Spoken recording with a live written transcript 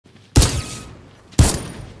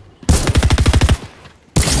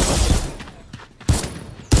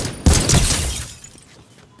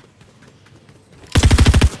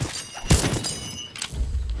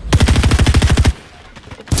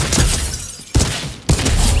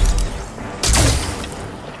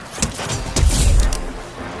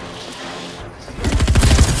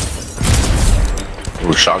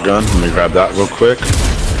shotgun. Let me grab that real quick.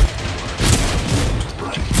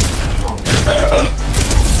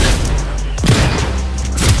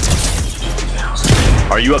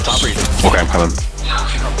 Are you up top or you? Okay, I'm coming.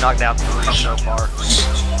 I've knocked down 3 so far.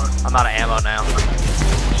 I'm out of ammo now.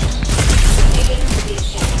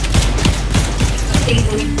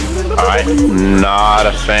 Alright, not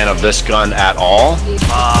a fan of this gun at all.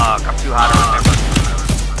 Fuck, I'm too high to remember.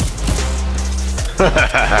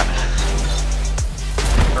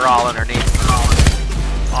 They're all underneath.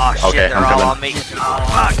 Oh shit, okay, they're I'm all coming. on me.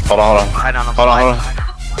 Fuck. Hold on. Hide on them. Hold on.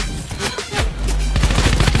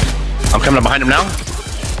 I'm coming up behind him now.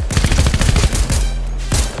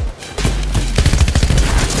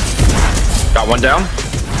 Got one down.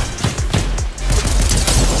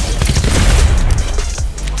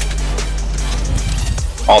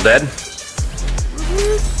 All dead.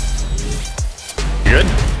 You good?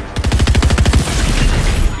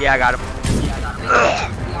 Yeah, I got him.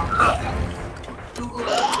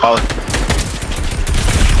 Oh,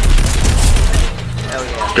 Hell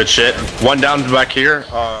yeah. good shit. One down back here.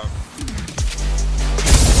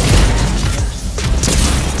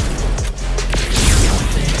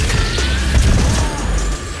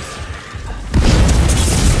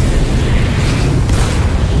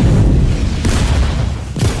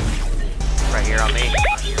 Right here on me.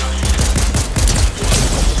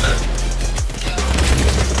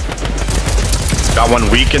 Got one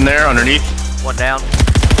weak in there underneath. One down.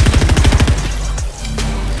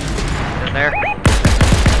 In there.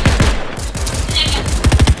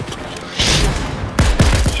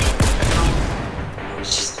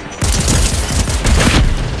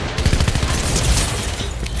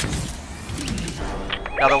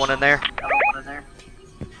 Another one in there.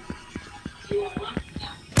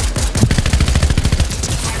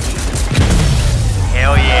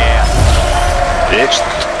 Hell yeah. Bitch.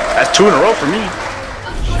 That's 2 in a row for me.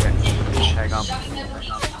 Hang on.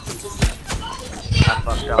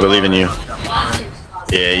 I believe in you.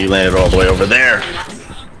 Yeah, you landed all the way over there.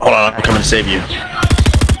 Hold on, I'm coming to save you.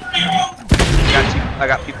 I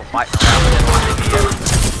got people fighting around.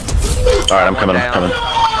 Alright, I'm coming.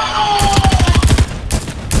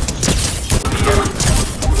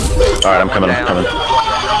 Alright, I'm coming.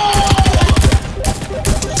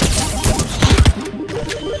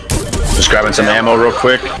 Just grabbing some ammo real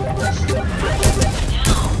quick.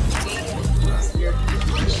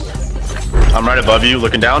 I'm right above you,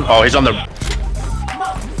 looking down. Oh, he's on the...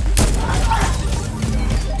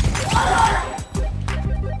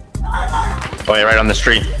 Oh, yeah, right on the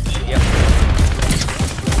street. Yep.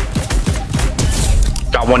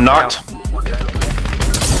 Got one knocked.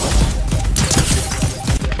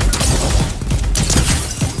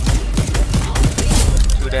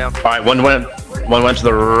 Two down. Alright, one went to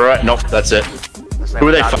the right. Nope, that's it. Who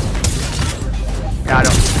are they? Got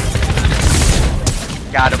him.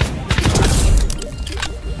 Got him.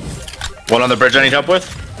 One on the bridge I need help with?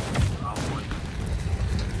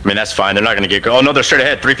 I mean, that's fine. They're not going to get... Oh, no, they're straight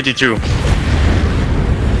ahead. 352.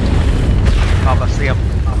 Oh, I see him.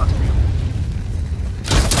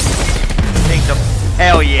 Pinged him.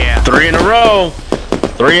 Hell yeah. 3 in a row.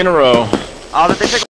 3 in a row. Oh, did they pick